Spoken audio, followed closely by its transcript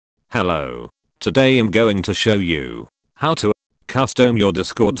Hello. Today I'm going to show you how to custom your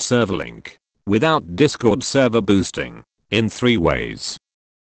Discord server link without Discord server boosting in 3 ways.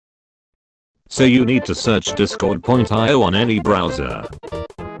 So you need to search discord.io on any browser.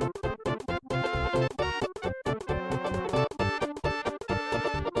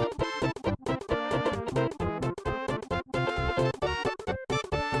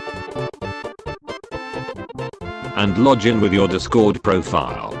 And log in with your Discord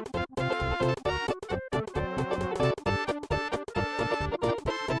profile.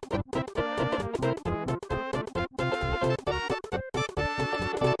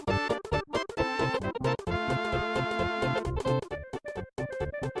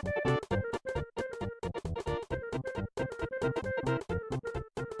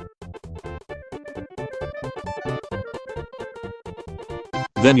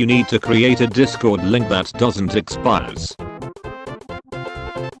 Then you need to create a Discord link that doesn't expire.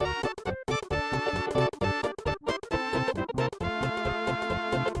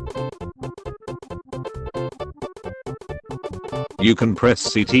 You can press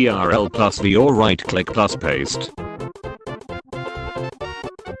Ctrl+V or right click plus paste.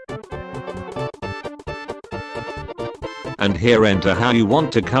 And here enter how you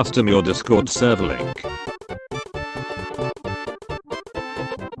want to custom your Discord server link.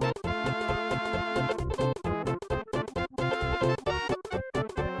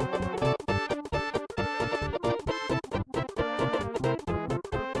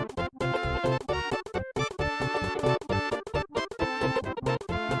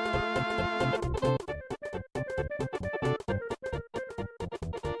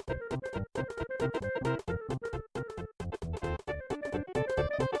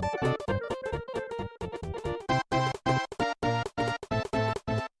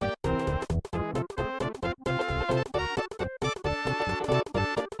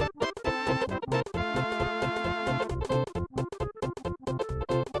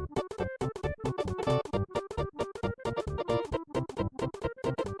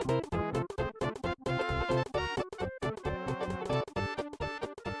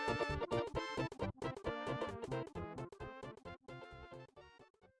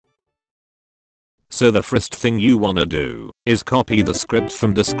 So the first thing you wanna do is copy the script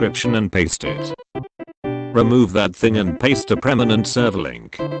from description and paste it. Remove that thing and paste a permanent server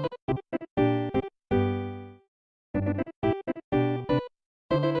link.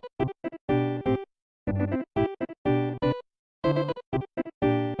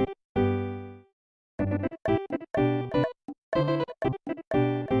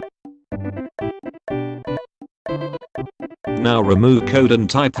 Now remove code and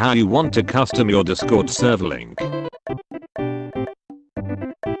type how you want to custom your Discord server link.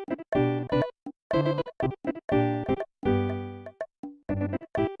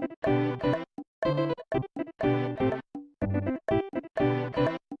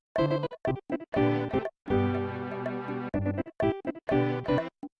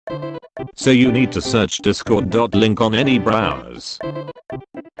 So you need to search discord.link on any browser.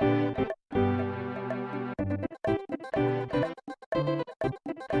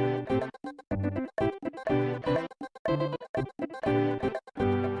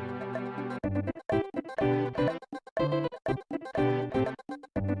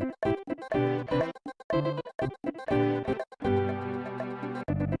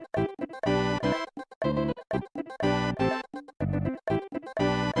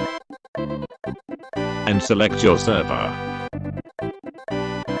 And select your server.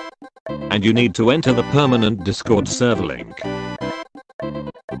 And you need to enter the permanent Discord server link.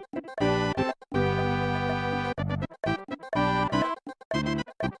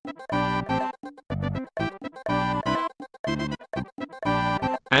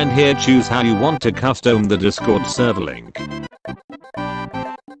 And here choose how you want to custom the Discord server link.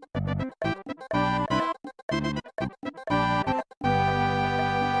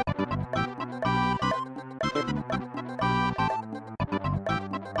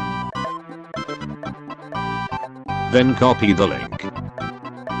 Then copy the link.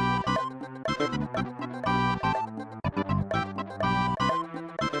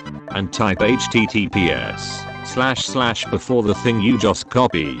 And type https// before the thing you just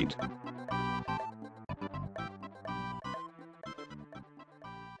copied.